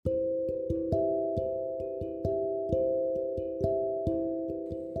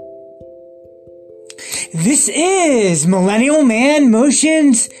This is Millennial Man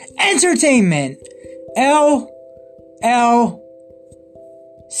Motions Entertainment, LLC.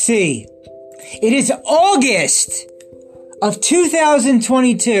 It is August of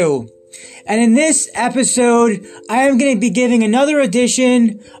 2022, and in this episode, I am going to be giving another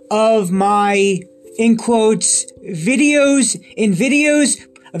edition of my, in quotes, a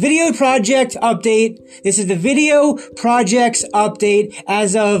video project update. This is the video projects update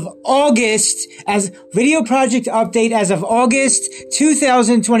as of August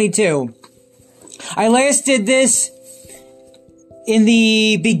 2022. I last did this in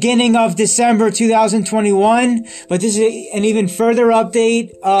the beginning of December 2021, but this is an even further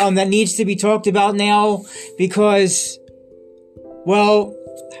update that needs to be talked about now because, well,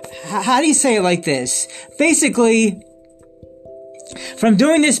 how do you say it like this? Basically, from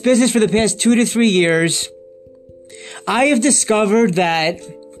doing this business for the past 2 to 3 years, I have discovered that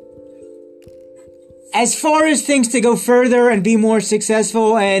as far as things to go further and be more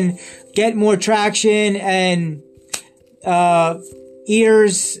successful and get more traction and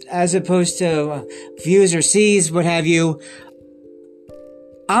ears as opposed to views or sees, what have you,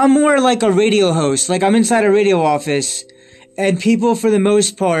 I'm more like a radio host. Like I'm inside a radio office and people, for the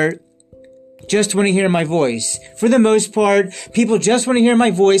most part, just want to hear my voice. For the most part, people just want to hear my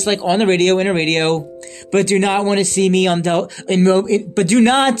voice, like on the radio, in a radio, but do not want to see me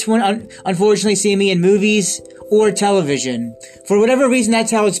unfortunately, see me in movies or television. For whatever reason, that's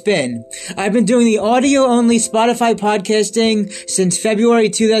how it's been. I've been doing the audio-only Spotify podcasting since February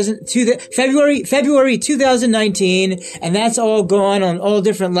 2019, and that's all gone on all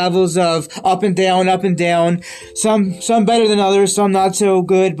different levels of up and down. Some better than others, some not so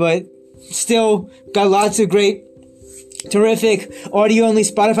good, but still got lots of great, terrific audio-only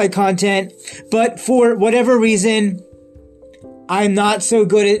Spotify content. But for whatever reason, I'm not so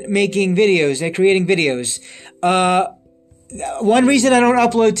good at making videos, at creating videos. One reason I don't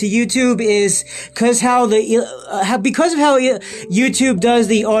upload to YouTube is because of how YouTube does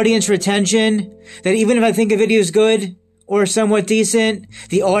the audience retention, that even if I think a video is good or somewhat decent,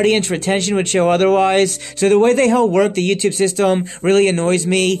 the audience retention would show otherwise. So the way they work the YouTube system really annoys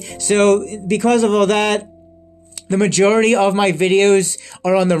me. So because of all that, the majority of my videos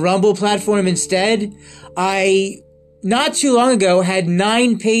are on the Rumble platform instead. I, not too long ago, had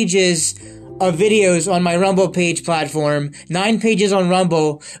 9 pages of videos on my Rumble page platform, 9 pages on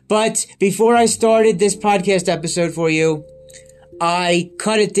Rumble. But before I started this podcast episode for you, I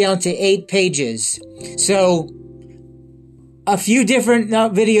cut it down to 8 pages. So a few different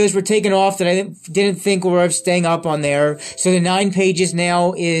videos were taken off that I didn't think were worth staying up on there. So the 9 pages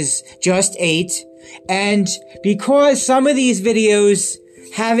now is just 8. And because some of these videos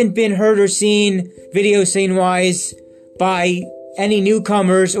haven't been heard or seen video scene wise by any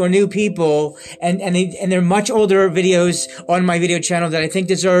newcomers or new people, and they're much older videos on my video channel that I think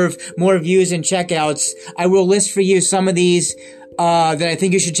deserve more views and checkouts, I will list for you some of these that I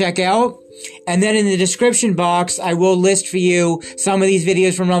think you should check out. And then in the description box, I will list for you some of these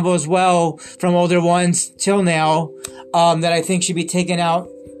videos from Rumble as well, from older ones till now, that I think should be taken a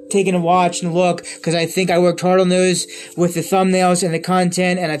watch and look, because I think I worked hard on those with the thumbnails and the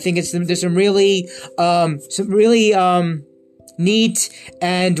content, and I think there's some really neat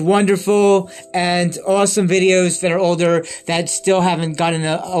and wonderful and awesome videos that are older that still haven't gotten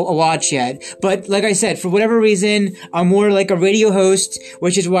a watch yet. But like I said, for whatever reason, I'm more like a radio host,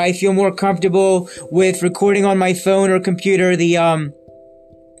 which is why I feel more comfortable with recording on my phone or computer, the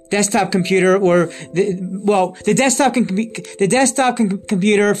desktop computer, or the desktop computer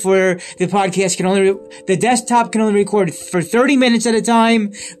for the podcast the desktop can only record for 30 minutes at a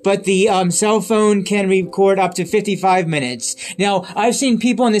time, but the cell phone can record up to 55 minutes. Now, I've seen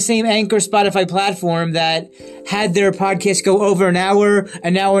people on the same Anchor Spotify platform that had their podcast go over an hour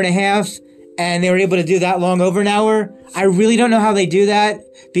and a half, and they were able to do that long, over an hour. I really don't know how they do that,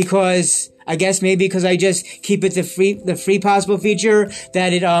 because I guess maybe because I just keep it the free possible feature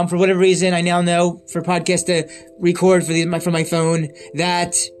that it, for whatever reason, I now know for podcasts to record for my phone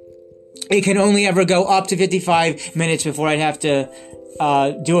that it can only ever go up to 55 minutes before I'd have to,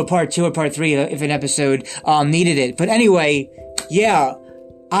 do a part 2 or part 3 if an episode, needed it. But anyway, yeah.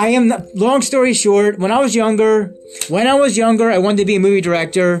 Long story short, when I was younger, I wanted to be a movie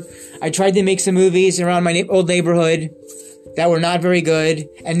director. I tried to make some movies around my old neighborhood that were not very good.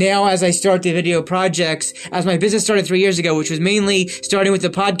 And now as I start the video projects, as my business started 3 years ago, which was mainly starting with the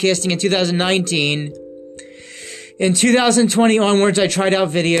podcasting in 2019, in 2020 onwards, I tried out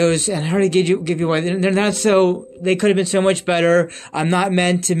videos, and I already give you why. They could have been so much better. I'm not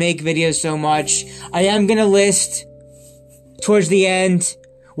meant to make videos so much. I am going to list towards the end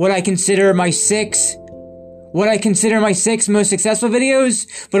what I consider my 6 what I consider my 6 most successful videos,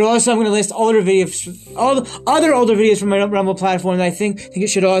 but also I'm going to list older videos, all the other older videos from my Rumble platform that I think you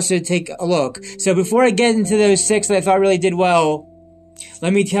should also take a look. So before I get into those 6 that I thought really did well,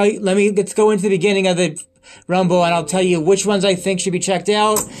 let's go into the beginning of the Rumble, and I'll tell you which ones I think should be checked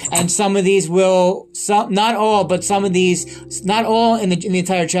out. And some of these will, not all in the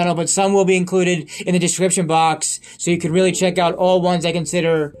entire channel, but some will be included in the description box, so you can really check out all ones I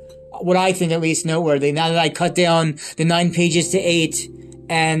consider, what I think at least, noteworthy. Now that I cut down the 9 pages to 8,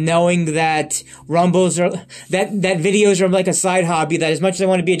 and knowing that Rumbles are, that videos are like a side hobby, that as much as I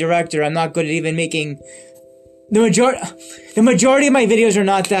want to be a director, I'm not good at even making, the majority of my videos are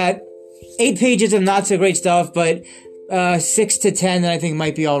not that. 8 pages of not so great stuff, but 6 to 10 that I think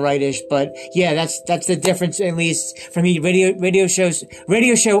might be alrightish. But yeah, that's the difference, at least for me. Radio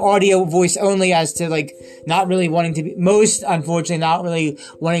show audio voice only, as to like not really wanting to be, most unfortunately not really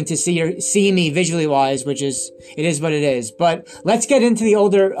wanting to see me visually wise, which is, it is what it is. But let's get into the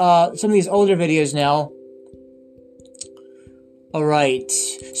older some of these older videos now. Alright,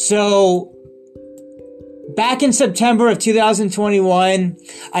 so back in September of 2021,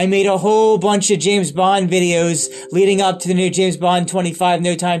 I made a whole bunch of James Bond videos leading up to the new James Bond 25,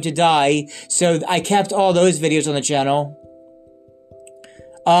 No Time to Die. So I kept all those videos on the channel.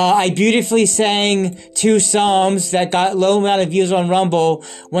 I beautifully sang 2 psalms that got low amount of views on Rumble.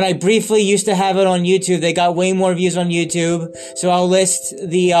 When I briefly used to have it on YouTube, they got way more views on YouTube. So I'll list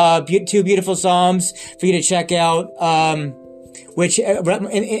the 2 beautiful psalms for you to check out. Which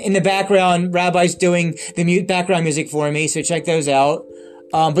in the background, Rabbi's doing the background music for me, so check those out.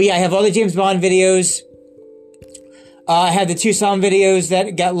 But yeah, I have all the James Bond videos. I had the 2 psalm videos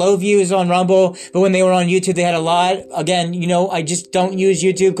that got low views on Rumble, but when they were on YouTube, they had a lot. Again, you know, I just don't use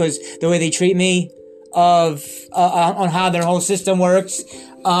YouTube because the way they treat me, on how their whole system works.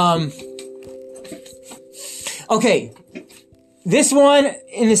 Okay, this one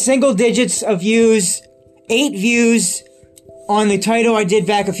in the single digits of views, 8 views. On the title I did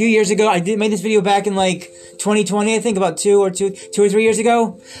back a few years ago. I made this video back in like 2020, I think, about 2 or 3 years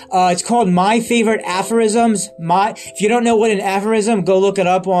ago. It's called My Favorite Aphorisms. If you don't know what an aphorism, go look it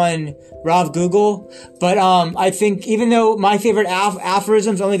up on Google. But I think even though My Favorite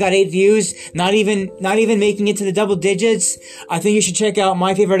Aphorisms only got 8 views, not even making it to the double digits, I think you should check out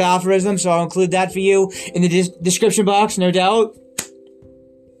My Favorite Aphorisms. So I'll include that for you in the description box, no doubt.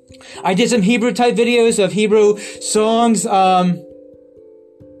 I did some Hebrew type videos of Hebrew songs. I'm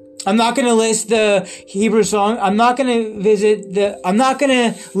not gonna list the Hebrew song. I'm not gonna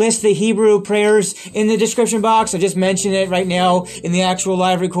list the Hebrew prayers in the description box. I just mentioned it right now in the actual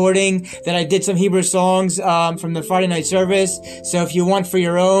live recording that I did some Hebrew songs, from the Friday night service. So if you want for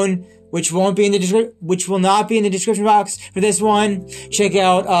your own, which will not be in the description box for this one, check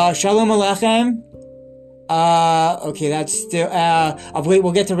out, Shalom Aleichem. Okay, that's still,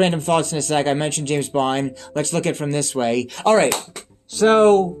 we'll get to random thoughts in a sec. I mentioned James Bond. Let's look at it from this way. Alright,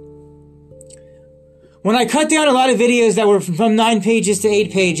 so, when I cut down a lot of videos that were from 9 pages to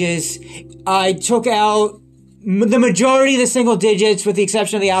 8 pages, I took out the majority of the single digits, with the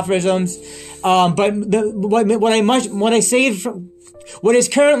exception of the aphorisms. But what I saved from, what is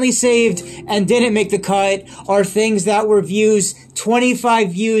currently saved and didn't make the cut are things that were views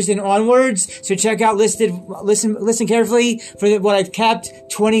 25 views and onwards. So check out listen carefully for what I've kept,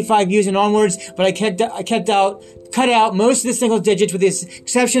 25 views and onwards. But I cut out most of the single digits, with the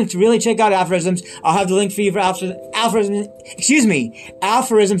exception to really check out aphorisms. I'll have the link for you for aphorisms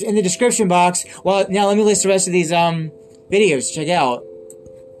in the description box. Well, now let me list the rest of these videos. Check out.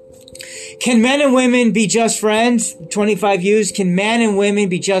 Can men and women be just friends? 25 views. Can men and women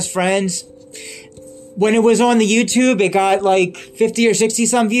be just friends? When it was on the YouTube, it got like 50 or 60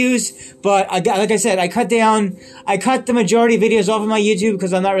 some views. But like I said, I cut the majority of videos off of my YouTube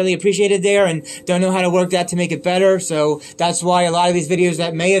because I'm not really appreciated there and don't know how to work that to make it better. So that's why a lot of these videos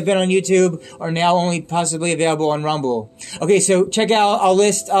that may have been on YouTube are now only possibly available on Rumble. Okay, so check out, I'll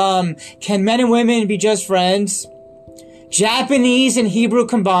list, can men and women be just friends? Japanese and Hebrew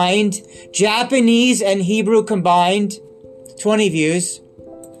combined. 20 views.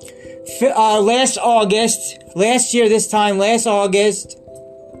 Last year this time,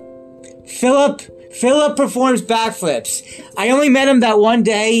 Philip performs backflips. I only met him that one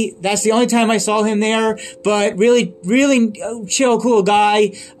day. That's the only time I saw him there. But really chill, cool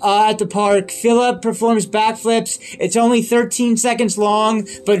guy at the park. Philip performs backflips. It's only 13 seconds long,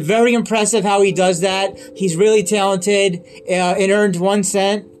 but very impressive how he does that. He's really talented. It earned 1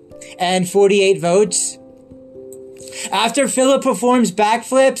 cent and 48 votes. After Philip performs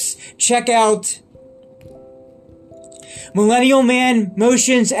backflips, check out Millennial Man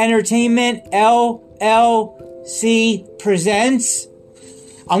Motions Entertainment, LLM. presents.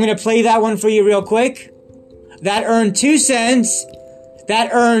 I'm going to play that one for you real quick. That earned 2 cents. That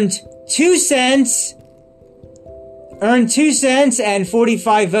earned 2 cents. Earned 2 cents and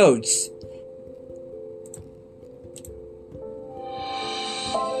 45 votes.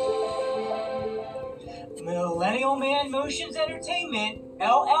 Millennial Man Motions Entertainment,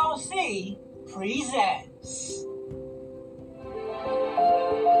 LLC, presents.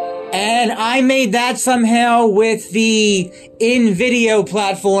 And I made that somehow with the InVideo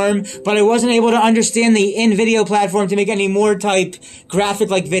platform, but I wasn't able to understand the InVideo platform to make any more type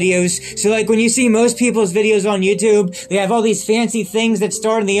graphic-like videos. So like when you see most people's videos on YouTube, they have all these fancy things that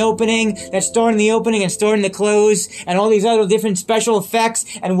start in the opening, and start in the close, and all these other different special effects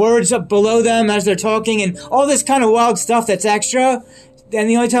and words up below them as they're talking, and all this kind of wild stuff that's extra. And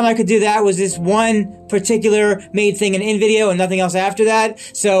the only time I could do that was this one particular made thing in InVideo and nothing else after that.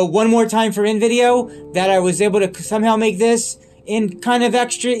 So one more time for InVideo that I was able to somehow make this in kind of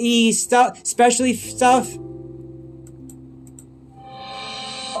extra-y stuff, specially stuff.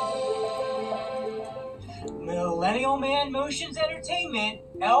 Millennial Man Motions Entertainment,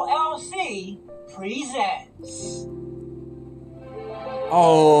 LLC, presents.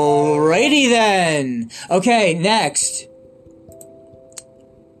 Alrighty then. Okay, next.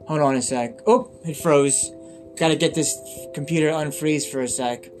 Hold on a sec. Oh, it froze. Gotta get this computer unfreeze for a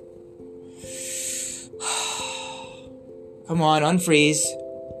sec. Come on, unfreeze.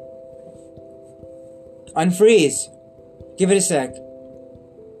 Unfreeze. Give it a sec.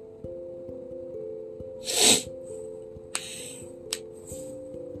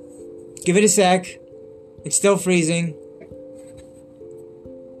 Give it a sec. It's still freezing.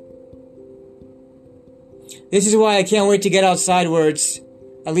 This is why I can't wait to get outside where it's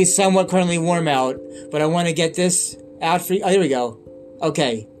at least somewhat currently warm out, but I want to get this out for you. Oh, there we go.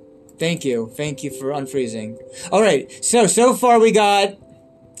 Okay. Thank you. Thank you for unfreezing. Alright, so far we got...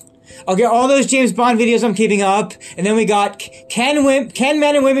 Okay, all those James Bond videos I'm keeping up, and then we got Can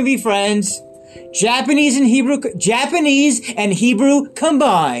Men and Women Be Friends? Japanese and Hebrew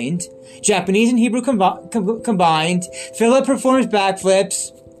combined. Japanese and Hebrew combined. Philip performs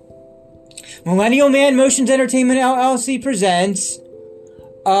backflips. Millennial Man Motions Entertainment LLC presents...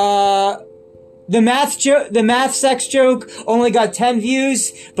 the math sex joke only got 10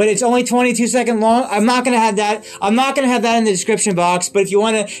 views, but it's only 22 seconds long. I'm not gonna have that in the description box, but if you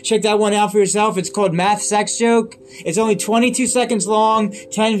wanna check that one out for yourself, it's called Math Sex Joke. It's only 22 seconds long,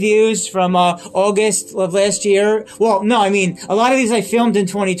 10 views from, August of last year. Well, no, I mean, a lot of these I filmed in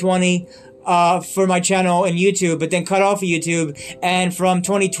 2020, for my channel and YouTube, but then cut off of YouTube, and from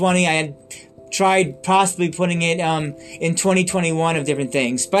 2020 I had tried possibly putting it in 2021 of different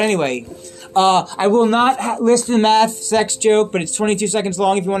things. But anyway, I will not list the math sex joke, but it's 22 seconds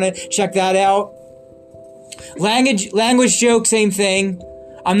long if you want to check that out. Language joke, same thing.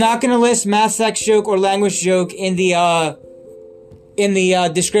 I'm not going to list math sex joke or language joke in the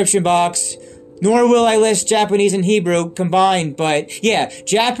description box. Nor will I list Japanese and Hebrew combined, but yeah,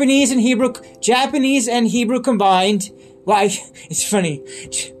 Japanese and Hebrew combined. Why? It's funny.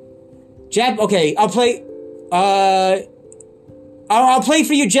 Okay, I'll play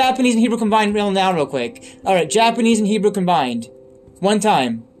for you Japanese and Hebrew combined real quick. Alright, Japanese and Hebrew combined. One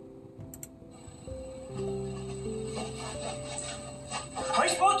time.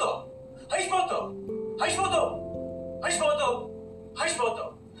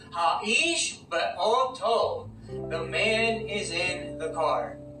 The man is in the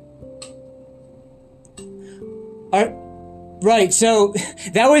car. Alright. Right, so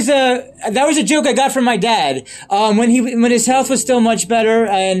that was a joke I got from my dad. When his health was still much better,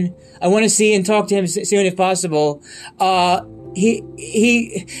 and I want to see and talk to him soon if possible.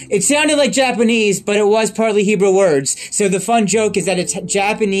 It sounded like Japanese, but it was partly Hebrew words. So the fun joke is that it's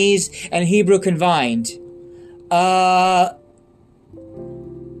Japanese and Hebrew combined.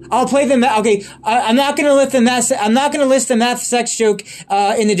 I'll play the okay. I'm not gonna list the math sex joke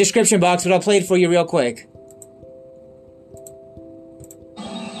in the description box, but I'll play it for you real quick.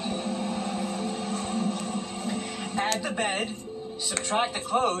 Add the bed, subtract the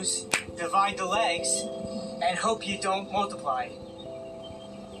clothes, divide the legs, and hope you don't multiply.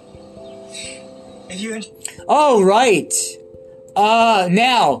 All right.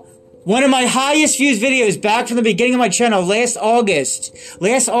 Now, one of my highest views videos back from the beginning of my channel last August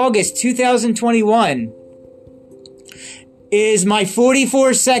 2021 is my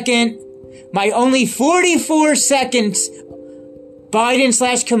only 44 second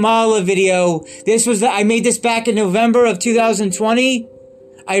Biden/Kamala video. I made this back in November of 2020.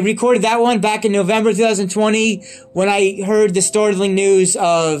 I recorded that one back in November 2020 when I heard the startling news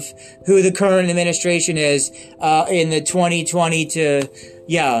of who the current administration is in the 2020 to,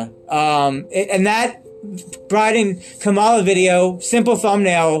 and that Biden Kamala video, simple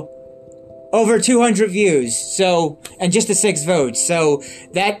thumbnail, over 200 views. So, and just the 6 votes. So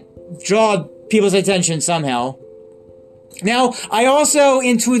that draw people's attention somehow. Now, I also,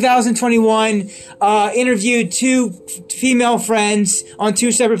 in 2021, interviewed 2 female friends on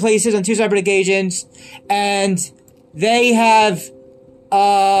 2 separate places, on 2 separate occasions, and they have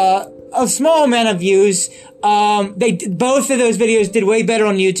a small amount of views. Both of those videos did way better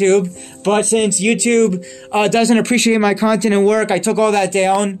on YouTube, but since YouTube doesn't appreciate my content and work, I took all that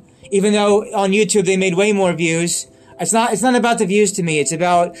down, even though on YouTube they made way more views. It's not about the views to me. It's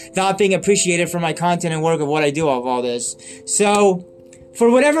about not being appreciated for my content and work of what I do of all this. So,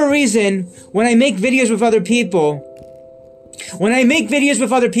 for whatever reason, when I make videos with other people, whether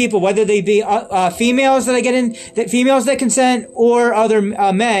they be females that I get in, females that consent, or other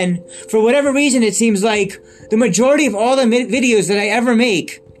men, for whatever reason, it seems like the majority of all the videos that I ever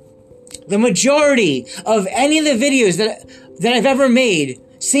make, the majority of any of the videos that I've ever made,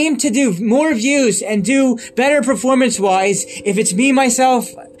 seem to do more views and do better performance-wise if it's me, myself,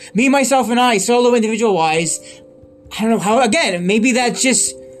 and I, solo, individual-wise. I don't know how, again, maybe that's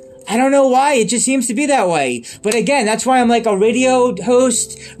just, I don't know why, it just seems to be that way. But again, that's why I'm like a radio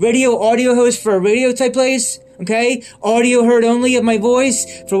audio host for a radio type place, okay? Audio heard only of my voice.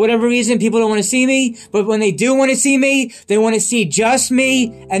 For whatever reason, people don't want to see me, but when they do want to see me, they want to see just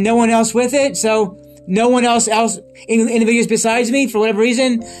me and no one else with it, so no one else in the videos besides me, for whatever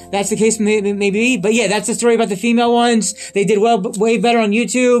reason. That's the case, maybe. But yeah, that's the story about the female ones. They did way better on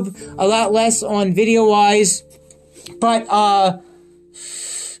YouTube, a lot less on video-wise. But,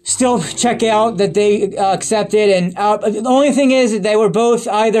 still check out that they accepted. And the only thing is that they were both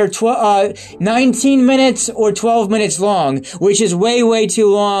either 19 minutes or 12 minutes long, which is way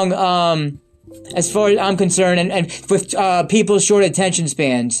too long, as far as I'm concerned, and with people's short attention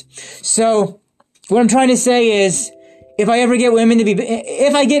spans. So, what I'm trying to say is, if I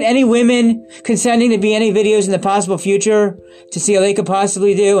get any women consenting to be any videos in the possible future to see how they could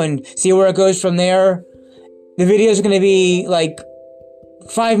possibly do and see where it goes from there, the videos are going to be like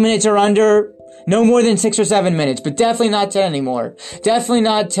 5 minutes or under, no more than 6 or 7 minutes, but definitely not 10 anymore. Definitely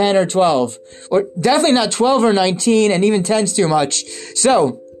not 10 or 12, or definitely not 12 or 19, and even 10's too much.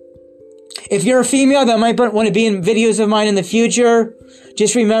 So, if you're a female that might want to be in videos of mine in the future,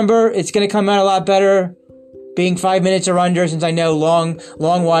 just remember, it's going to come out a lot better being 5 minutes or under, since I know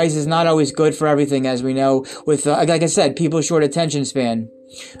long-wise is not always good for everything, as we know, with, like I said, people's short attention span.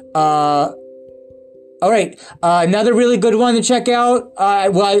 Alright, another really good one to check out, I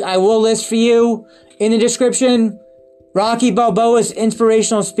will list for you in the description. Rocky Balboa's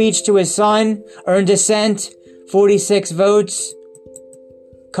inspirational speech to his son earned dissent, 46 votes.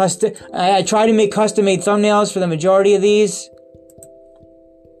 I try to make custom-made thumbnails for the majority of these.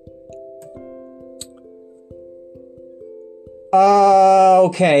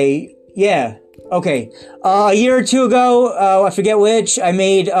 Okay. Yeah. Okay. A year or 2 ago, I forget which, I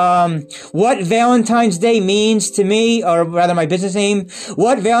made, what Valentine's Day means to me, or rather my business name,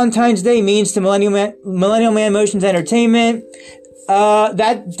 what Valentine's Day means to Millennial Man Motions Entertainment. I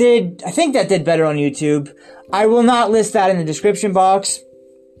think that did better on YouTube. I will not list that in the description box.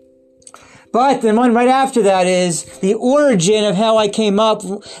 But the one right after that is the origin of how I came up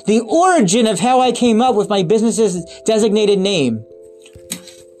with my business's designated name.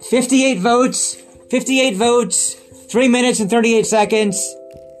 58 votes, 3 minutes and 38 seconds.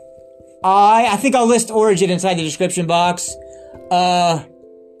 I think I'll list origin inside the description box. I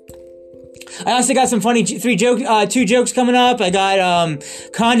also got some funny 2 jokes coming up. I got,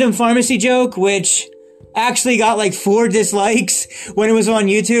 condom pharmacy joke, which actually got like 4 dislikes when it was on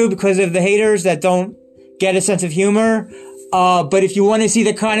YouTube because of the haters that don't get a sense of humor. But if you want to see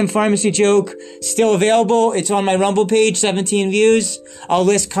the condom pharmacy joke still available, it's on my Rumble page, 17 views. I'll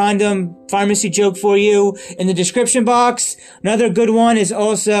list condom pharmacy joke for you in the description box. Another good one is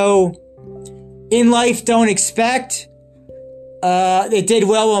also In Life Don't Expect. It did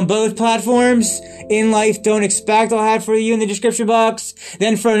well on both platforms. In Life Don't Expect I'll have for you in the description box.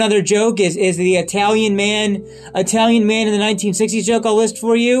 Then for another joke is the Italian man in the 1960s joke I'll list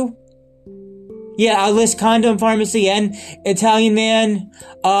for you. Yeah, I'll list condom pharmacy and Italian man.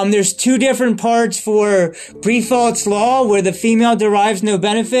 There's 2 different parts for Briefalt's Law, where the female derives no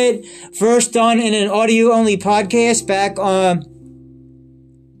benefit. First done in an audio-only podcast back on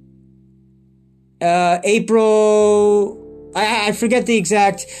April I forget the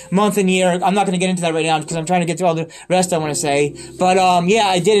exact month and year. I'm not going to get into that right now because I'm trying to get through all the rest I want to say. But yeah,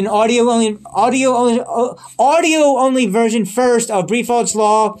 I did an audio only version first of Brie Fault's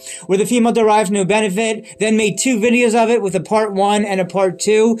Law, where the female derives no benefit. Then made 2 videos of it with a part 1 and a part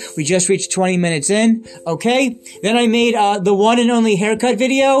 2. We just reached 20 minutes in. Okay. Then I made the one and only haircut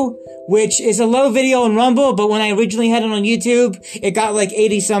video, which is a low video on Rumble, but when I originally had it on YouTube, it got like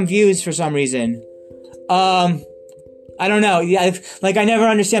 80 some views for some reason. I don't know. I never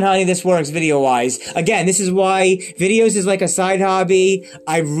understand how any of this works video-wise. Again, this is why videos is like a side hobby.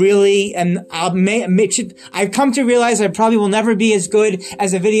 I really am, I've come to realize I probably will never be as good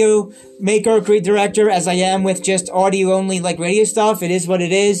as a video maker, director as I am with just audio-only, like, radio stuff. It is what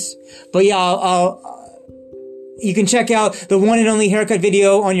it is. But yeah, you can check out the one and only haircut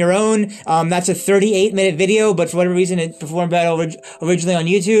video on your own. That's a 38-minute video, but for whatever reason, it performed better originally on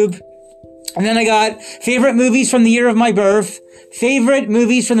YouTube. And then I got favorite movies from the year of my birth. Favorite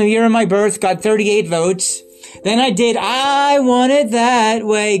movies from the year of my birth got 38 votes. Then I did I Want It That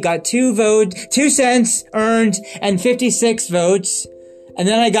Way, got 2 cents earned, and 56 votes. And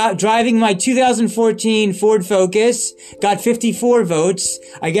then I got driving my 2014 Ford Focus, got 54 votes.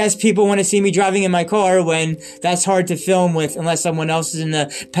 I guess people want to see me driving in my car when that's hard to film with unless someone else is in the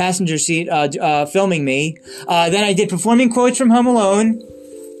passenger seat filming me. Then I did performing quotes from Home Alone.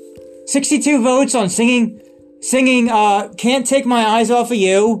 62 votes on singing, Can't Take My Eyes Off of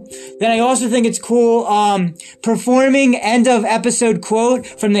You. Then I also think it's cool, performing end of episode quote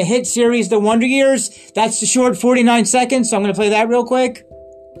from the hit series The Wonder Years. That's the short 49 seconds, so I'm gonna play that real quick.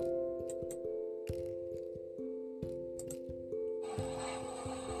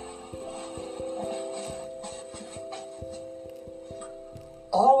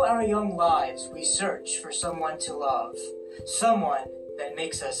 All our young lives we search for someone to love, someone that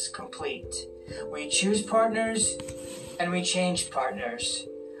makes us complete. We choose partners and we change partners.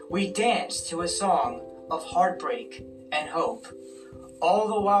 We dance to a song of heartbreak and hope, all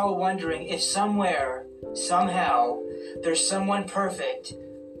the while wondering if somewhere, somehow, there's someone perfect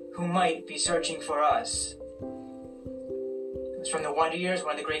who might be searching for us. It's from The Wonder Years,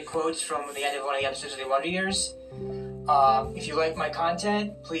 one of the great quotes from the end of one of the episodes of The Wonder Years. If you like my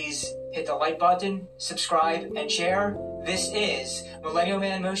content, please hit the like button, subscribe, and share. This is Millennial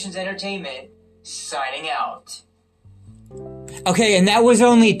Man Motions Entertainment, signing out. Okay, and that was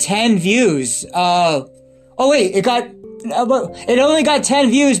only 10 views. Oh wait, it only got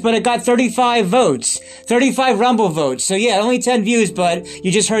 10 views, but it got 35 votes. 35 Rumble votes. So yeah, only 10 views, but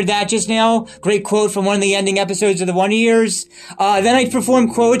you just heard that just now. Great quote from one of the ending episodes of The Wonder Years. Then I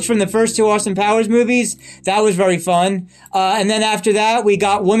performed quotes from the first 2 Austin Powers movies. That was very fun. And then after that, we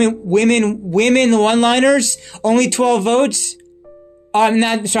got women one-liners. Only 12 votes.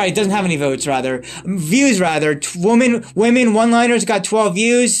 It doesn't have any votes, rather. Views, rather. Women one-liners got 12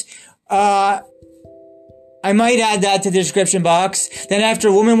 views. I might add that to the description box. Then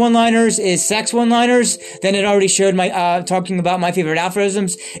after woman one-liners is sex one-liners. Then it already showed my, talking about my favorite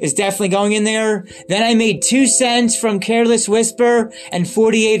aphorisms is definitely going in there. Then I made 2 cents from Careless Whisper and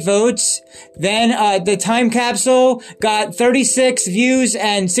 48 votes. Then, the time capsule got 36 views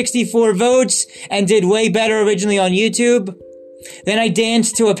and 64 votes and did way better originally on YouTube. Then I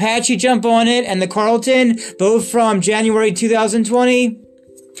danced to Apache Jump on It and the Carlton, both from January 2020.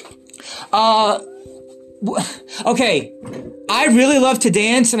 Okay, I really love to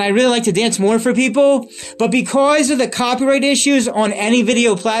dance, and I really like to dance more for people, but because of the copyright issues on any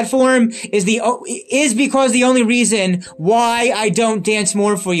video platform is because the only reason why I don't dance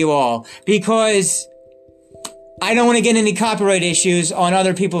more for you all, because I don't want to get any copyright issues on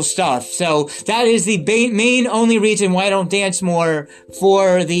other people's stuff. So that is the main only reason why I don't dance more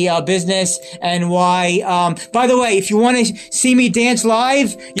for the business, and why, by the way, if you want to see me dance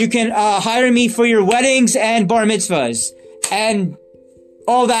live, you can hire me for your weddings and bar mitzvahs and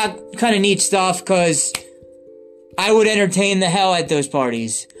all that kind of neat stuff, because I would entertain the hell at those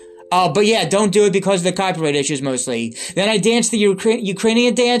parties. But yeah, don't do it because of the copyright issues mostly. Then I danced the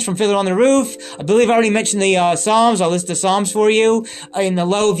Ukrainian dance from Fiddler on the Roof. I believe I already mentioned the Psalms. I'll list the Psalms for you. In the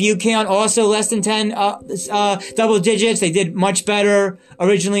low view count, also less than 10 double digits. They did much better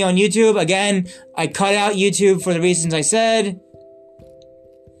originally on YouTube. Again, I cut out YouTube for the reasons I said.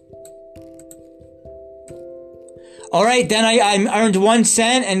 Alright, then I earned 1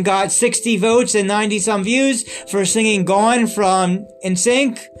 cent and got 60 votes and 90 some views for singing Gone from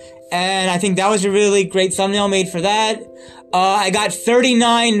NSYNC. And I think that was a really great thumbnail made for that. I got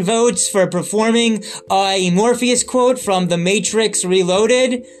 39 votes for performing a Morpheus quote from The Matrix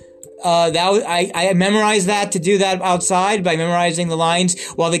Reloaded. I memorized that to do that outside by memorizing the lines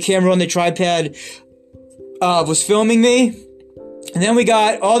while the camera on the tripod was filming me. And then we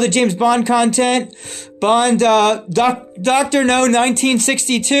got all the James Bond content. Bond, Dr. No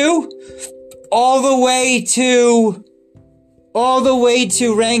 1962. All the way to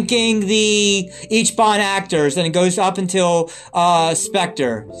ranking each Bond actors. And it goes up until,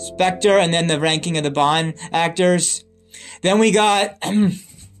 Spectre, and then the ranking of the Bond actors. Then we got,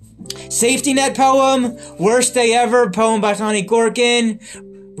 Safety Net poem, Worst Day Ever, poem by Connie Gorkin.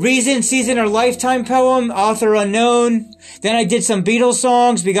 Reason, Season, or Lifetime poem, author unknown. Then I did some Beatles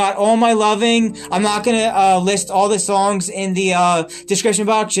songs. We got All My Loving. I'm not gonna list all the songs in the description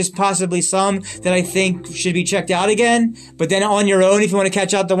box, just possibly some that I think should be checked out again. But then on your own, if you want to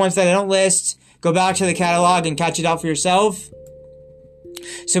catch out the ones that I don't list, go back to the catalog and catch it out for yourself.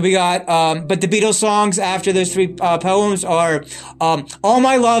 So we got, but the Beatles songs after those three poems are All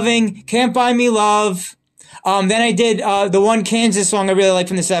My Loving, Can't Buy Me Love. Then I did the one Kansas song I really like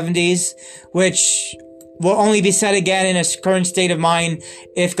from the 70s, which will only be said again in a current state of mind,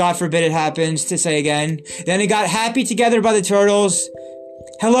 if God forbid it happens to say again. Then I got Happy Together by the Turtles,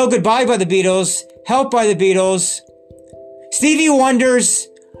 Hello Goodbye by the Beatles, Help by the Beatles, Stevie Wonder's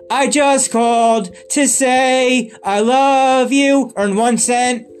I Just Called to Say I Love You, earned 1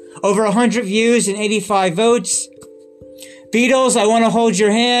 cent, over 100 views and 85 votes. Beatles, I Want to Hold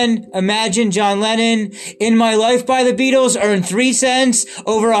Your Hand, Imagine, John Lennon. In My Life by the Beatles, earned 3 cents,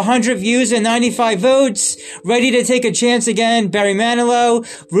 over 100 views and 95 votes. Ready to Take a Chance Again, Barry Manilow.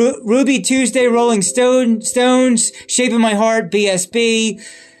 Ruby Tuesday, Rolling Stones. Shape of My Heart, BSB.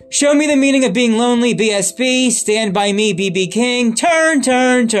 Show Me the Meaning of Being Lonely, BSB. Stand By Me, BB King. Turn,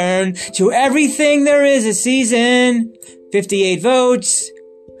 turn, turn. To Everything There Is a Season, 58 votes.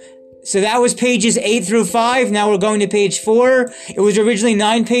 So that was pages 8 through 5. Now we're going to page 4. It was originally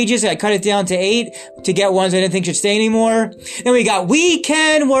 9 pages. I cut it down to 8 to get ones I didn't think should stay anymore. Then we got We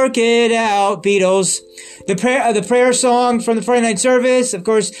Can Work It Out, Beatles. The prayer song from the Friday night service, of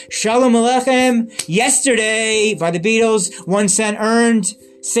course, Shalom Aleichem. Yesterday by the Beatles, 1 cent earned,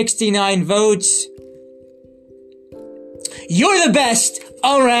 69 votes. You're the Best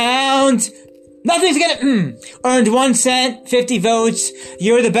Around. Nothing's gonna, earned 1 cent, 50 votes.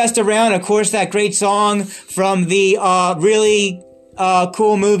 You're the Best Around. Of course, that great song from the, really,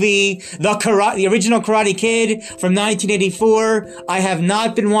 cool movie, the original Karate Kid from 1984. I have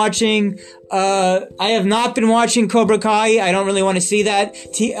not been watching Cobra Kai. I don't really want to see that,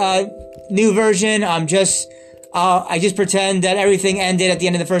 new version. I just pretend that everything ended at the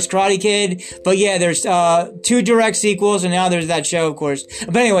end of the first Karate Kid. But yeah, there's 2 direct sequels, and now there's that show, of course.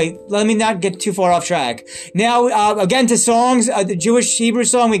 But anyway, let me not get too far off track. Now, again to songs, the Jewish Hebrew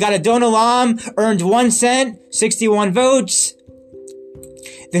song, we got Adon Olam, earned 1 cent, 61 votes.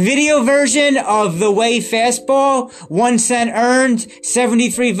 The video version of The Way Fastball, 1 cent earned,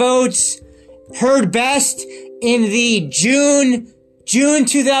 73 votes. Heard best in the June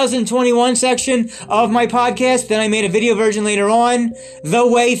 2021 section of my podcast. Then I made a video version later on. The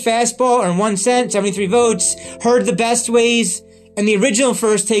Way Fastball earned 1 cent, 73 votes. Heard the best ways and the original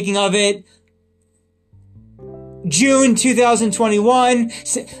first taking of it. June 2021.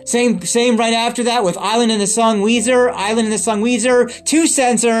 Same right after that with Island in the Song Weezer. 2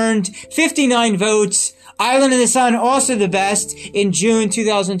 cents earned, 59 votes. Island in the Sun also the best in June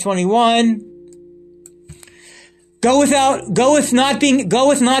 2021. Go with not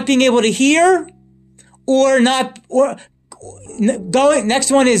being able to hear,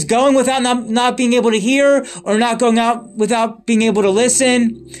 next one is going without not being able to hear, or not going out without being able to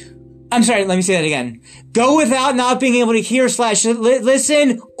listen. I'm sorry, let me say that again. Go without not being able to hear /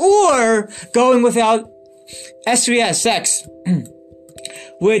 listen, or going without S3S, sex.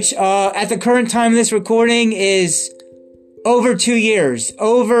 Which, at the current time of this recording is over 2 years.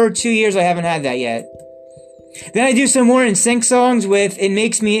 Over 2 years I haven't had that yet. Then I do some more NSYNC songs with It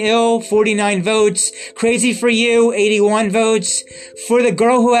Makes Me Ill, 49 votes. Crazy for You, 81 votes. For the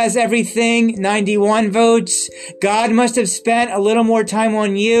Girl Who Has Everything, 91 votes. God Must Have Spent a Little More Time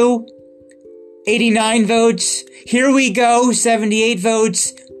on You, 89 votes. Here We Go, 78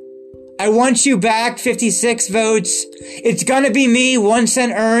 votes. I Want You Back, 56 votes. It's Gonna Be Me, 1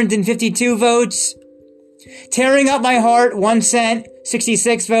 cent earned and 52 votes. Tearing Up My Heart, 1 cent,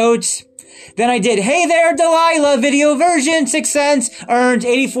 66 votes. Then I did Hey There Delilah video version, 6 cents, earned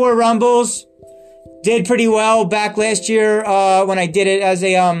 84 rumbles. Did pretty well back last year, when I did it as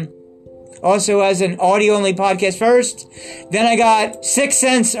also as an audio only podcast first. Then I got 6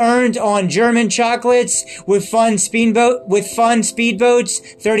 cents earned on German chocolates with fun speedboats,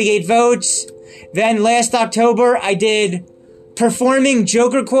 38 votes. Then last October I did performing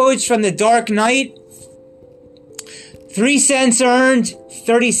Joker quotes from The Dark Knight. 3 cents earned,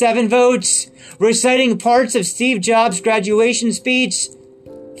 37 votes. Reciting parts of Steve Jobs' graduation speech,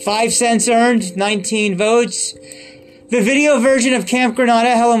 5 cents earned, 19 votes. The video version of Camp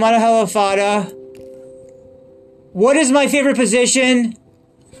Granada, Hello Mata Hello Fada. What is my favorite position?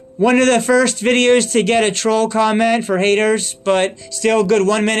 One of the first videos to get a troll comment for haters, but still good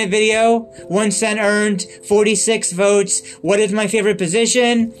 1 minute video. 1 cent earned, 46 votes. What is my favorite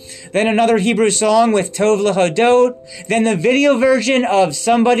position? Then another Hebrew song with Tov Lehodot. Then the video version of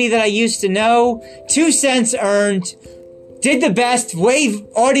Somebody That I Used to Know. 2 cents earned. Did the best wave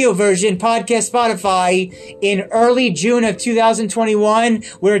audio version, podcast Spotify, in early June of 2021,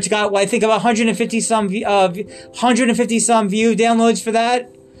 where it's got, I think, about 150 some view downloads for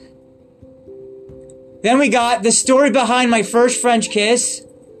that. Then we got the story behind my first French kiss.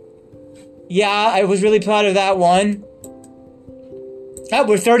 Yeah, I was really proud of that one.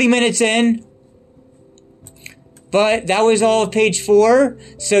 We're 30 minutes in. But that was all of page 4.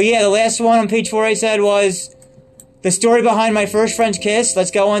 So yeah, the last one on page 4 I said was the story behind my first French kiss.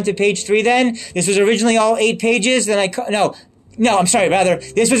 Let's go on to page 3 then. This was originally all 8 pages. Then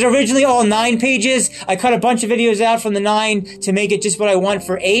this was originally all 9 pages. I cut a bunch of videos out from the 9 to make it just what I want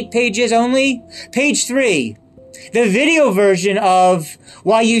for 8 pages only. Page 3. The video version of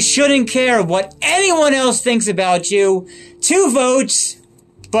Why You Shouldn't Care What Anyone Else Thinks About You. 2 votes,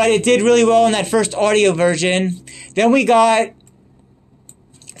 but it did really well in that first audio version. Then we got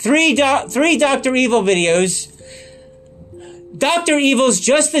 3 Dr. Evil videos. Dr. Evil's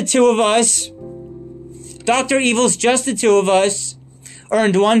Just the Two of Us. Dr. Evil's Just the Two of Us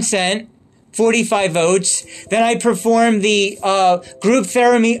earned 1 cent, 45 votes. Then I performed the group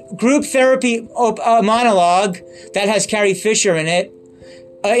therapy monologue that has Carrie Fisher in it.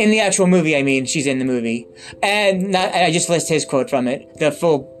 In the actual movie, I mean, she's in the movie. And I just list his quote from it, the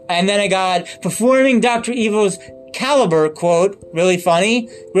full. And then I got performing Dr. Evil's Caliber quote, really funny,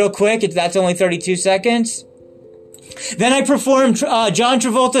 real quick. That's only 32 seconds. Then I performed John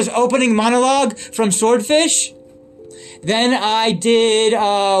Travolta's opening monologue from Swordfish. Then I did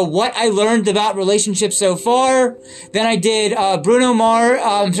What I Learned About Relationships So Far. Then I did Bruno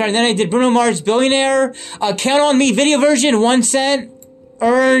Mars Billionaire. Count on Me video version, 1 cent,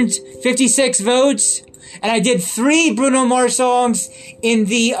 earned 56 votes. And I did 3 Bruno Mars songs in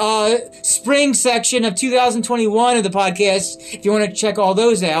the spring section of 2021 of the podcast, if you want to check all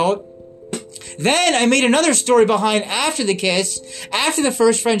those out. Then I made another story behind after the kiss. After the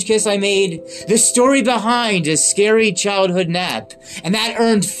first French kiss, I made the story behind a scary childhood nap. And that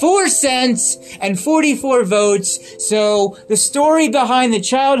earned 4 cents and 44 votes. So the story behind the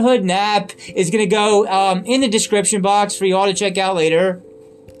childhood nap is going to go in the description box for you all to check out later.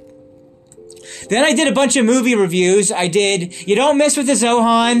 Then I did a bunch of movie reviews. I did You Don't Mess with the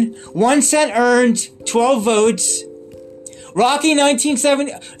Zohan. 1 cent earned, 12 votes. Rocky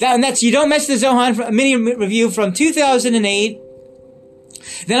 1970, that's You Don't Mess with the Zohan, a mini review from 2008.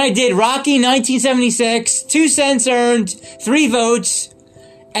 Then I did Rocky 1976, 2 cents earned, 3 votes.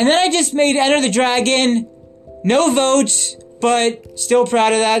 And then I just made Enter the Dragon, no votes, but still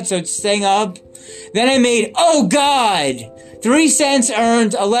proud of that, so it's staying up. Then I made Oh God, 3 cents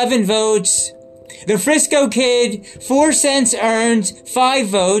earned, 11 votes. The Frisco Kid, 4 cents earned, 5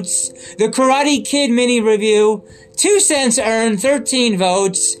 votes. The Karate Kid mini review, 2 cents earned, 13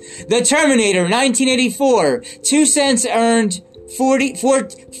 votes. The Terminator, 1984, 2 cents earned, 14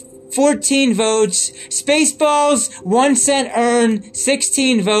 votes. Spaceballs, 1 cent earned,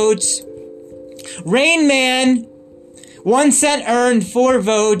 16 votes. Rain Man, 1 cent earned, 4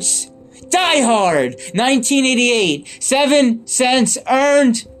 votes. Die Hard, 1988, 7 cents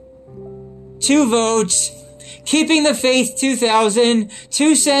earned, 2 votes. Keeping the Faith 2000,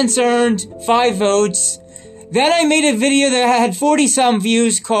 2 cents earned, 5 votes. Then I made a video that had 40-some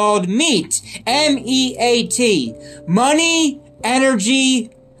views called MEAT, M-E-A-T. Money, Energy,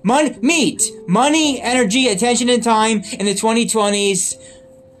 Attention, and Time in the 2020s.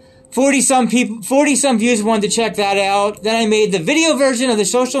 40-some views wanted to check that out. Then I made the video version of The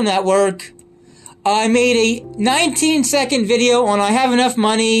Social Network. I made a 19-second video on I Have Enough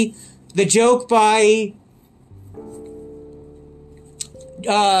Money, the joke by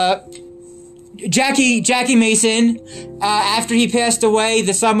Jackie Mason, after he passed away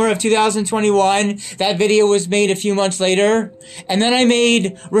the summer of 2021. That video was made a few months later. And then I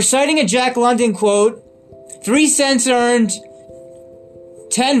made Reciting a Jack London quote, 3 cents earned,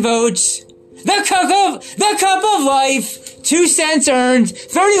 10 votes. The Cup of Life, 2 cents earned,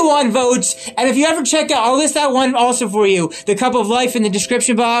 31 votes. And if you ever check out, I'll list that one also for you, The Cup of Life, in the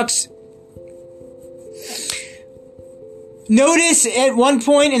description box. Notice at one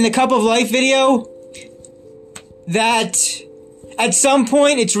point in the Cup of Life video, that at some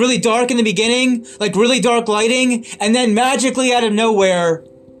point it's really dark in the beginning, like really dark lighting, and then magically out of nowhere,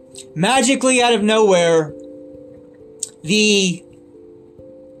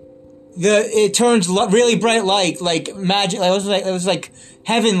 it turns really bright light, like magic. It was like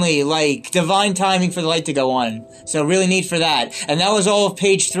heavenly, like divine timing for the light to go on. So really neat for that. And that was all of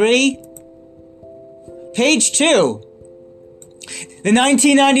page 3. Page 2. The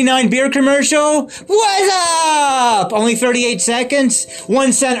 1999 beer commercial. What's up? Only 38 seconds.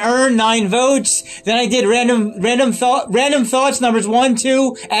 1 cent earned, 9 votes. Then I did random thoughts numbers 1,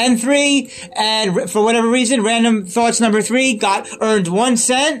 2, and 3. And for whatever reason, random thoughts number 3 earned 1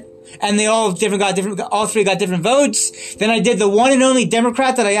 cent. And they all three got different votes. Then I did the one and only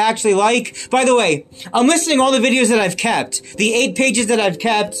Democrat that I actually like. By the way, I'm listing all the videos that I've kept. The 8 pages that I've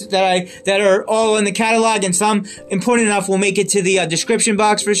kept that are all in the catalog, and some important enough will make it to the description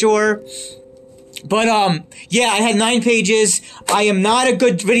box for sure. But, yeah, I had 9 pages. I am not a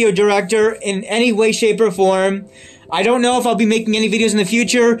good video director in any way, shape, or form. I don't know if I'll be making any videos in the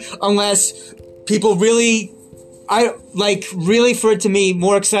future unless people really for it to be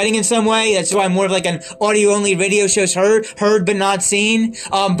more exciting in some way. That's why I'm more of like an audio-only radio shows heard but not seen.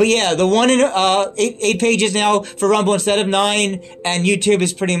 But yeah, the one in 8 pages now for Rumble instead of 9, and YouTube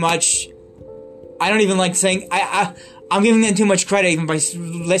is pretty much. I don't even like saying I'm giving them too much credit even by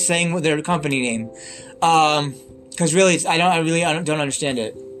saying their company name, because really I don't understand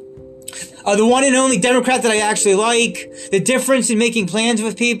it. The one and only Democrat that I actually like, the difference in making plans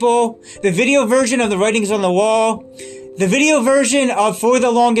with people, the video version of The Writings on the Wall, the video version of For the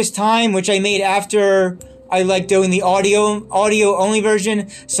Longest Time, which I made after I like doing the audio only version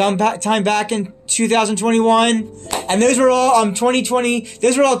sometime back in 2021. And those were all 2020.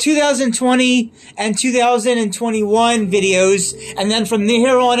 Those were all 2020 and 2021 videos. And then from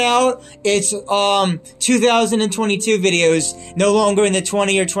here on out, it's 2022 videos, no longer in the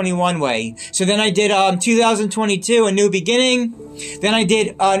 20 or 21 way. So then I did 2022, A New Beginning. Then I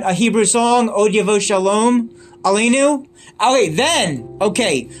did a Hebrew song, Od Yavo Shalom Aleinu.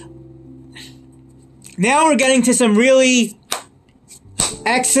 Okay. Now we're getting to some really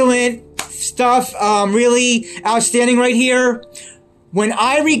excellent stuff, really outstanding right here. When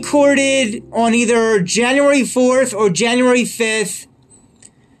I recorded on either January 4th or January 5th,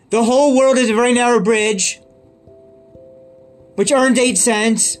 The Whole World is a Very Narrow Bridge, which earned 8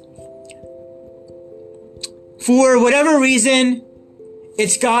 cents. For whatever reason,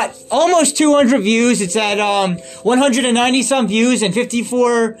 it's got almost 200 views. It's at 190 some views and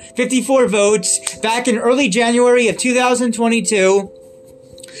 54 votes back in early January of 2022.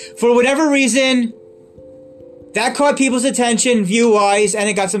 For whatever reason, that caught people's attention view-wise, and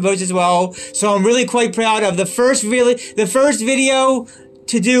it got some votes as well. So I'm really quite proud of the first video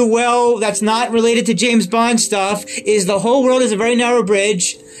to do well that's not related to James Bond stuff is The Whole World is a Very Narrow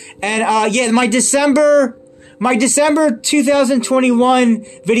Bridge. And yeah, my December 2021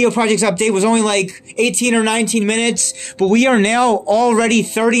 video projects update was only like 18 or 19 minutes, but we are now already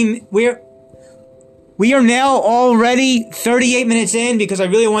 38 minutes in because I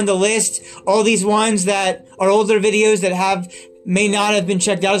really wanted to list all these ones that are older videos that may not have been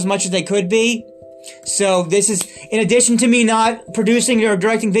checked out as much as they could be. So this is in addition to me not producing or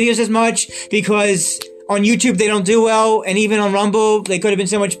directing videos as much because on YouTube they don't do well, and even on Rumble they could have been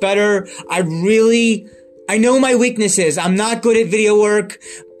so much better. I know my weaknesses. I'm not good at video work,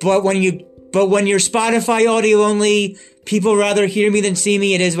 but when you're Spotify audio only, people rather hear me than see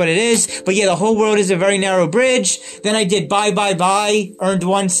me. It is what it is. But yeah, The Whole World is a Very Narrow Bridge. Then I did Bye Bye Bye, earned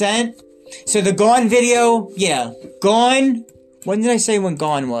 1 cent. So the Gone video, yeah. Gone, when did I say when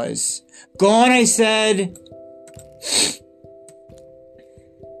Gone was? Gone, I said,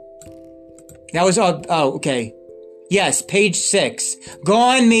 that was, okay. Yes, page 6.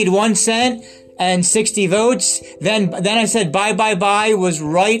 Gone made 1 cent. And 60 votes. Then I said Bye Bye Bye was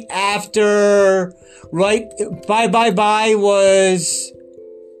right after Bye Bye Bye was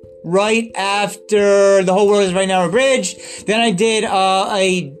right after The Whole World is Right Now a Bridge. Then I did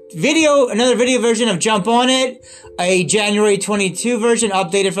another video version of Jump On It, a January 22 version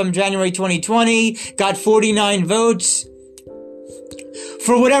updated from January 2020, got 49 votes.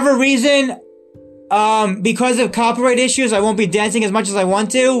 For whatever reason, because of copyright issues, I won't be dancing as much as I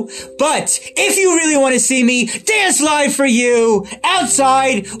want to. But if you really want to see me dance live for you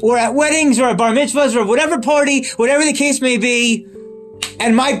outside or at weddings or at bar mitzvahs or whatever party, whatever the case may be,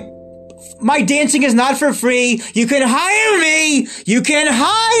 and my dancing is not for free, you can hire me. You can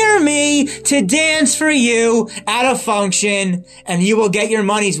hire me to dance for you at a function, and you will get your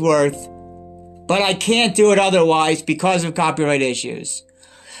money's worth. But I can't do it otherwise because of copyright issues.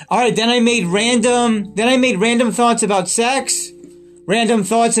 All right, then I made random thoughts about sex, random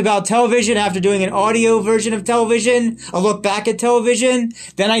thoughts about television after doing an audio version of television, a look back at television.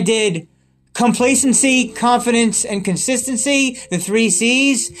 Then I did complacency, confidence, and consistency, the 3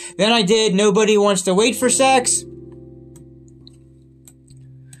 C's. Then I did nobody wants to wait for sex.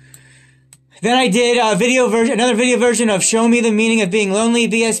 Then I did another video version of Show Me the Meaning of Being Lonely,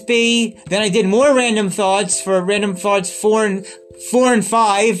 BSB. Then I did more random thoughts for random thoughts 4 and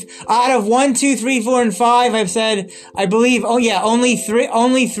 5. Out of 1, 2, 3, 4, and 5, I've said, I believe, only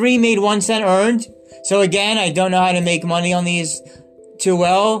three made 1 cent earned. So again, I don't know how to make money on these too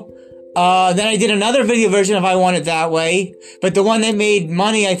well. Then I did another video version of I Want It That Way, but the one that made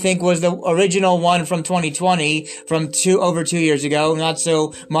money, I think, was the original one from 2020, from over 2 years ago, not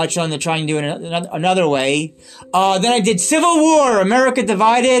so much on the trying to do it another way. Then I did Civil War, America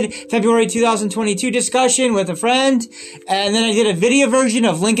Divided, February 2022 discussion with a friend, and then I did a video version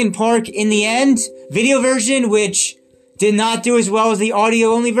of Linkin Park in the End, video version, which did not do as well as the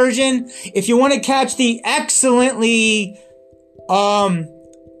audio only version. If you want to catch the excellently,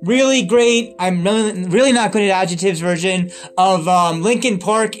 really great, I'm really not good at adjectives version of Linkin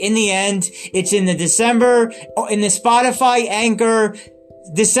Park in the End. It's in the Spotify Anchor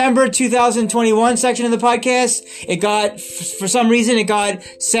December 2021 section of the podcast. It got, for some reason, it got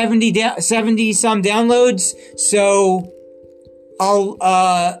 70 some downloads. So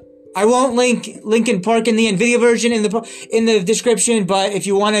I won't link Linkin Park in the End video version in the description, but if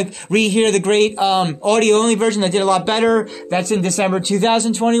you want to rehear the great audio only version that did a lot better, that's in December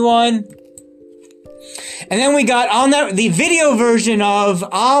 2021. And then we got the video version of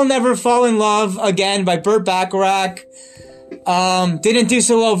I'll Never Fall in Love Again by Burt Bacharach. Didn't do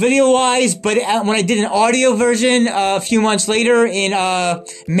so well video wise, but when I did an audio version a few months later in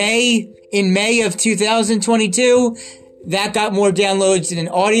May of 2022, that got more downloads in an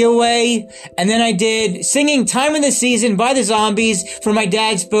audio way. And then I did Singing Time of the Season by the Zombies for my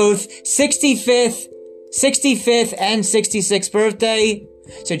dad's both 65th and 66th birthday.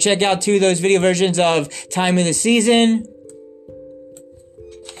 So check out 2 of those video versions of Time of the Season.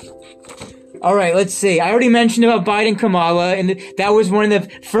 All right, let's see. I already mentioned about Biden Kamala, and that was one of the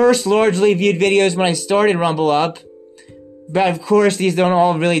first largely viewed videos when I started Rumble Up. But of course, these don't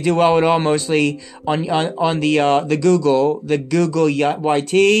all really do well at all, mostly on the Google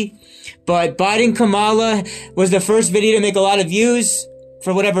YT. But Biden Kamala was the first video to make a lot of views.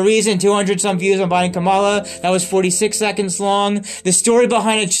 For whatever reason, 200 some views on Biden Kamala. That was 46 seconds long. The story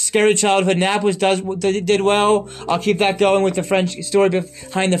behind a scary childhood nap did well. I'll keep that going with the French story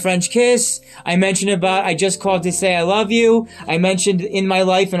behind the French kiss. I mentioned about I Just Called to Say I Love You. I mentioned In My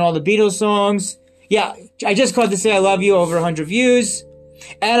Life and all the Beatles songs. Yeah, I Just Called to Say I Love You, over 100 views.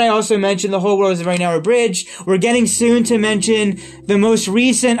 And I also mentioned The Whole World is a Right Hour Bridge. We're getting soon to mention the most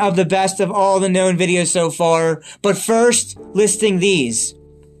recent of the best of all the known videos so far. But first, listing these.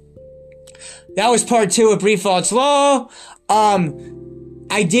 That was part 2 of Brief Thoughts Law.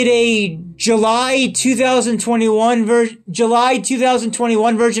 I did a July 2021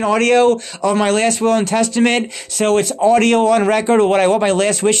 version audio of my last will and testament. So it's audio on record of what I want my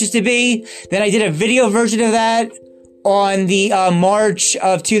last wishes to be. Then I did a video version of that on the March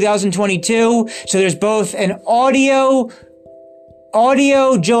of 2022. So there's both an audio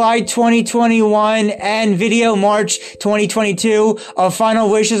July 2021 and video March 2022 of final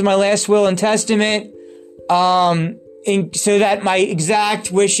wishes, my last will and testament. So that my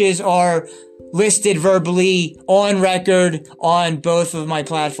exact wishes are listed verbally on record on both of my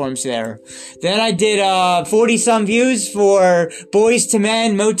platforms there. Then I did 40 some views for Boys to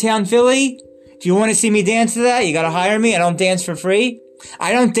Men Motown Philly. If you want to see me dance to that, you gotta hire me. I don't dance for free.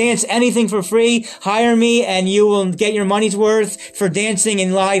 I don't dance anything for free. Hire me and you will get your money's worth for dancing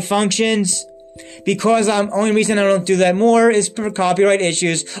in live functions. Because only reason I don't do that more is for copyright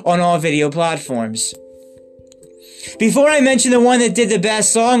issues on all video platforms. Before I mention the one that did the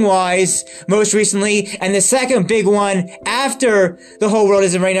best song-wise most recently, and the second big one after The Whole World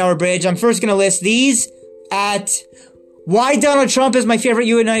is a Right Hour Bridge, I'm first going to list these at why Donald Trump is my favorite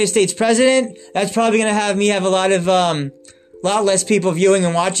United States president. That's probably going to have me have a lot less people viewing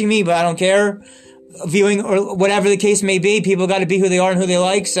and watching me, but I don't care. Viewing or whatever the case may be, people got to be who they are and who they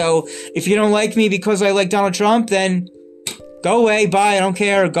like. So if you don't like me because I like Donald Trump, then go away, bye, I don't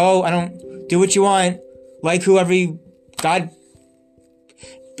care, do what you want. Like whoever God,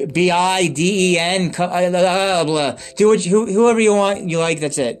 BIDEN. Blah, blah. Do what whoever you want, you like.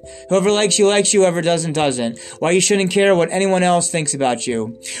 That's it. Whoever likes you, whoever doesn't, doesn't. Why you shouldn't care what anyone else thinks about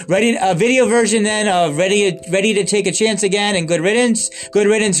you. Ready, a video version then of Ready to Take a Chance Again and Good Riddance. Good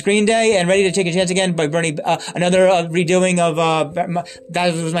Riddance, Green Day, and Ready to Take a Chance Again by Bernie, another redoing of,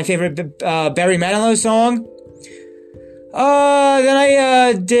 that was my favorite, Barry Manilow song. Then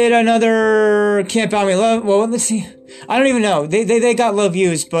I, did another Can't Buy Me Love. Well, let's see. I don't even know. They got low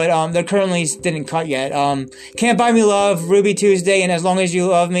views, but, they currently didn't cut yet. Can't Buy Me Love, Ruby Tuesday, and As Long As You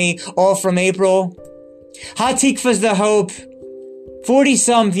Love Me, all from April. Hot Tikva's The Hope,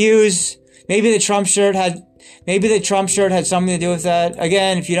 40-some views. Maybe the Trump shirt had something to do with that.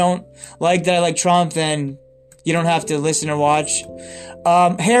 Again, if you don't like that I like Trump, then you don't have to listen or watch.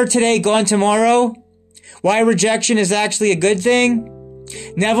 Hair Today, Gone Tomorrow. Why rejection is actually a good thing.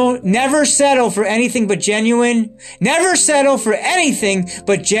 Never settle for anything but genuine. Never settle for anything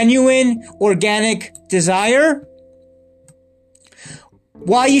but genuine, organic desire.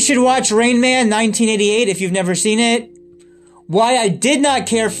 Why you should watch Rain Man 1988 if you've never seen it. Why I did not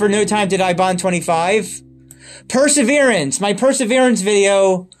care for No Time to Die Bond 25. Perseverance. My Perseverance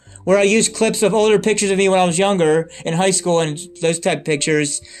video, where I used clips of older pictures of me when I was younger, in high school and those type of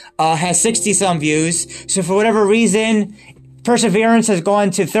pictures, has 60-some views. So for whatever reason, Perseverance has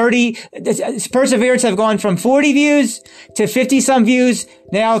gone from 40 views to 50-some views,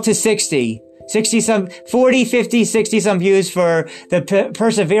 now to 60. 40, 50, 60-some views for the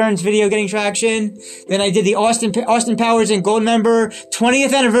Perseverance video getting traction. Then I did the Austin Powers and Goldmember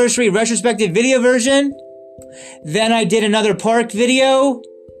 20th anniversary retrospective video version. Then I did another Park video.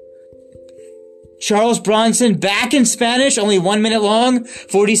 Charles Bronson back in Spanish, only 1 minute long,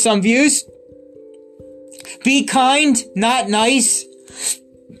 40-some views. Be Kind, Not Nice.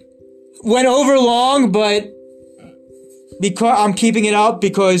 Went over long, but because I'm keeping it up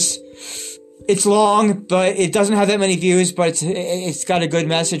because it's long, but it doesn't have that many views, but it's got a good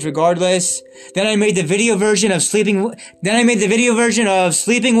message regardless. Then I made the video version of Sleeping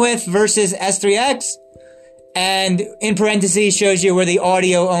With versus S3X. And in parentheses shows you where the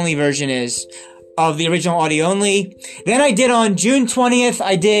audio only version is of the original audio only. Then I did on June 20th,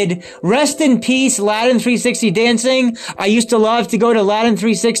 I did Rest in Peace Latin 360 Dancing. I used to love to go to Latin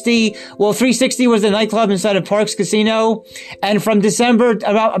 360. Well, 360 was the nightclub inside of Parks Casino. And from December,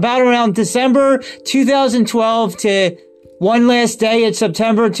 about around December 2012 to one last day at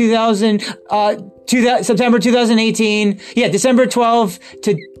September 2018. Yeah, December 12th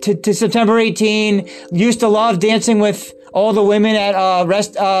to September 18. Used to love dancing with all the women at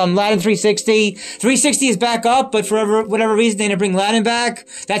Latin 360. 360 is back up, but for whatever reason they didn't bring Latin back.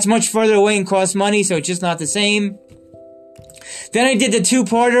 That's much further away and costs money, so it's just not the same. Then I did the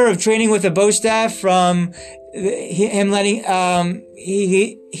two-parter of Training with a Bow Staff from him letting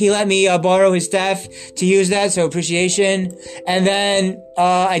he let me borrow his staff to use that, so appreciation. And then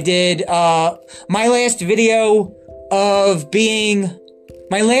I did my last video of being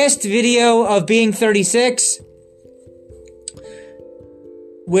 36,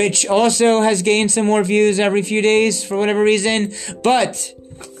 which also has gained some more views every few days for whatever reason. But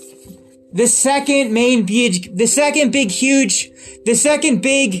the second big,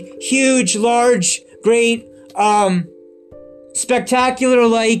 huge, large, great, spectacular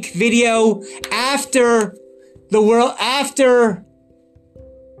like video after the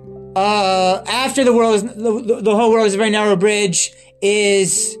whole world is a very narrow bridge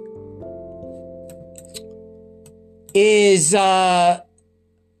is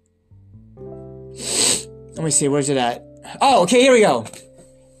let me see, where's it at? Oh, okay, here we go.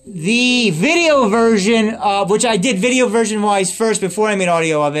 The video version, which I did video version wise first before I made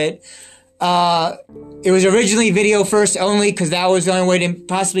audio of it. It was originally video first only because that was the only way to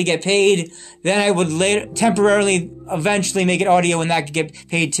possibly get paid. Then I would temporarily, eventually make it audio and that could get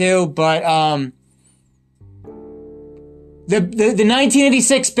paid too. But, the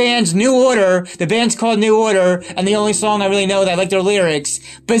 1986 band's New Order, the band's called New Order, and the only song I really know that I like their lyrics,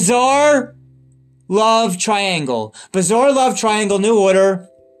 Bizarre Love Triangle. Bizarre Love Triangle, New Order.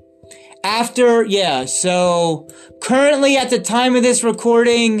 So currently at the time of this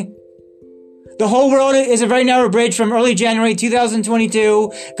recording, the whole world is a very narrow bridge from early January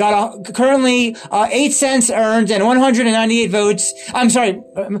 2022. Got currently 8 cents earned and 198 votes.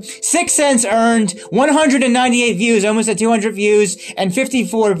 6 cents earned, 198 views, almost at 200 views, and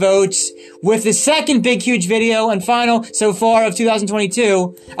 54 votes. With the second big, huge video and final so far of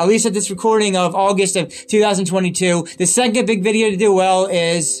 2022, at least at this recording of August of 2022, the second big video to do well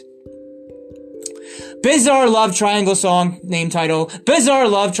is Bizarre Love Triangle song, name title. Bizarre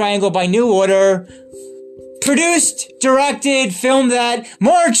Love Triangle by New Order. produced, directed, filmed that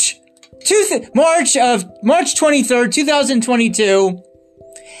March 23rd, 2022.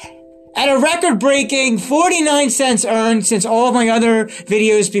 At a record-breaking 49 cents earned, since all of my other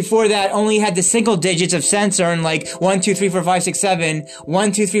videos before that only had the single digits of cents earned, like 1, 2, 3, 4, 5, 6, 7,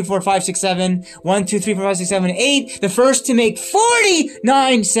 1, 2, 3, 4, 5, 6, 7, 1, 2, 3, 4, 5, 6, 7, 8. The first to make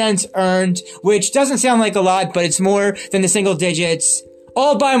 49 cents earned, which doesn't sound like a lot, but it's more than the single digits.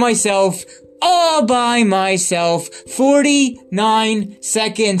 All by myself. 49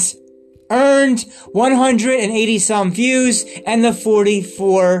 seconds earned, 180 some views, and the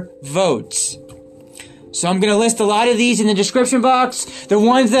 44 votes. So I'm going to list a lot of these in the description box. The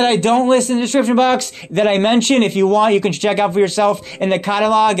ones that I don't list in the description box that I mention, if you want, you can check out for yourself in the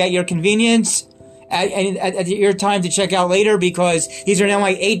catalog at your convenience, at your time to check out later, because these are now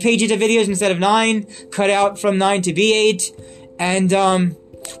my 8 pages of videos instead of 9, cut out from 9 to be 8. And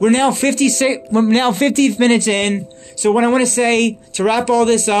we're now 50 minutes in. So what I want to say to wrap all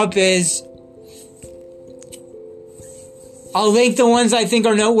this up is, I'll link the ones I think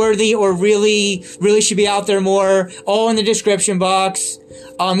are noteworthy or really should be out there more, all in the description box.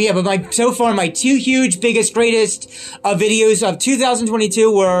 But so far my 2 huge, biggest, greatest videos of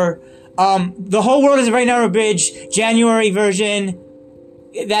 2022 were The Whole World is Right Now a Bridge, January version,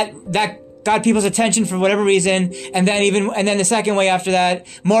 that got people's attention for whatever reason, and then the second way after that,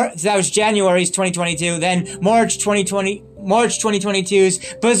 that was January's 2022, then March 2022's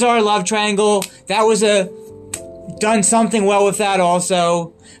Bizarre Love Triangle, that was done something well with that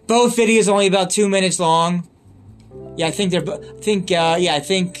also. Both videos only about 2 minutes long. Yeah, I think they're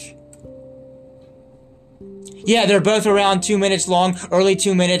both around 2 minutes long, early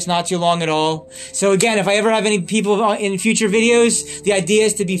 2 minutes, not too long at all. So again, if I ever have any people in future videos, the idea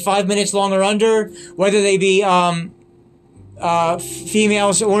is to be 5 minutes long or under, whether they be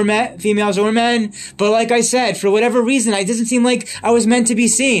females or men. But like I said, for whatever reason, it doesn't seem like I was meant to be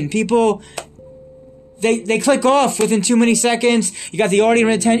seen. People, they click off within too many seconds. You got the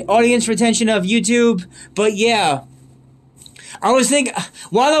audience retention of YouTube, but yeah. I was thinking,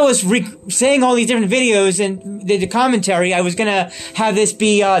 while I was saying all these different videos and the commentary, I was gonna have this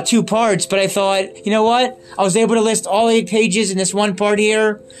be 2 parts, but I thought, you know what? I was able to list all 8 pages in this one part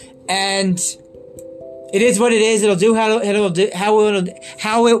here, and it is what it is. It'll do how it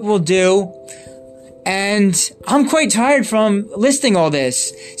will do, and I'm quite tired from listing all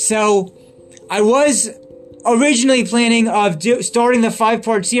this. So I was originally planning of starting the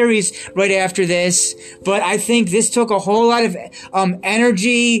 5-part series right after this, but I think this took a whole lot of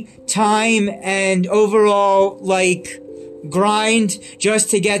energy, time, and overall grind just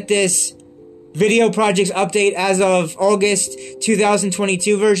to get this video projects update as of August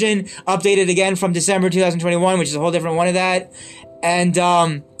 2022 version updated again from December 2021, which is a whole different one of that. And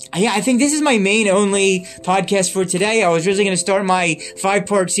I think this is my main only podcast for today. I was originally going to start my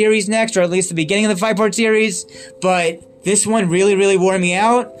 5-part series next, or at least the beginning of the 5-part series, but this one really wore me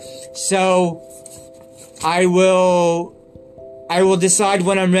out. So I will decide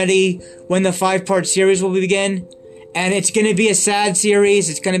when I'm ready, when the 5-part series will begin. And it's going to be a sad series.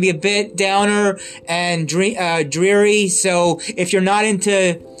 It's going to be a bit downer and dreary. So if you're not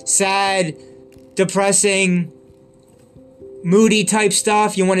into sad, depressing, moody type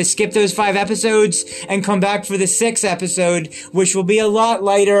stuff, you want to skip those 5 episodes and come back for the 6th episode, which will be a lot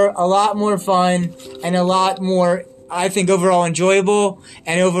lighter, a lot more fun, and a lot more, I think, overall enjoyable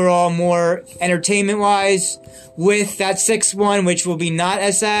and overall more entertainment-wise, with that 6th one, which will be not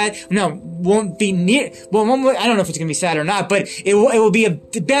as sad. No, won't be near. Well, I don't know if it's going to be sad or not, but it will be a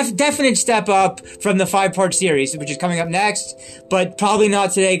definite step up from the 5-part series, which is coming up next, but probably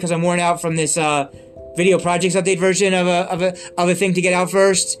not today because I'm worn out from this, video projects update version of a thing to get out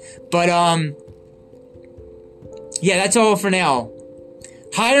first. But yeah, that's all for now.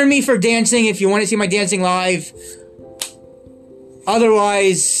 Hire me for dancing if you want to see my dancing live.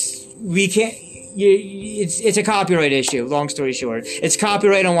 Otherwise, we can't. It's a copyright issue. Long story short, it's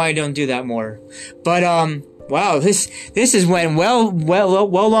copyright on why I don't do that more. But wow, this has went well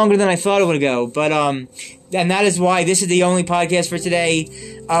longer than I thought it would go. But and that is why this is the only podcast for today.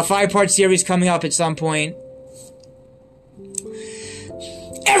 A 5-part series coming up at some point.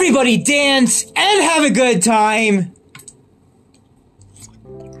 Everybody dance and have a good time.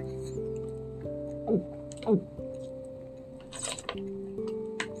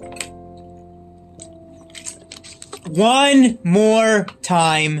 One more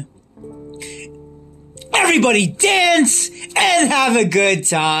time. Everybody dance and have a good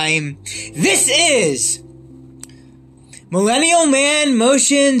time. This is Millennial Man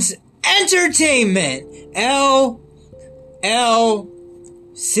Motions Entertainment, LLC.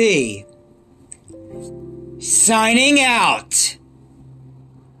 signing out.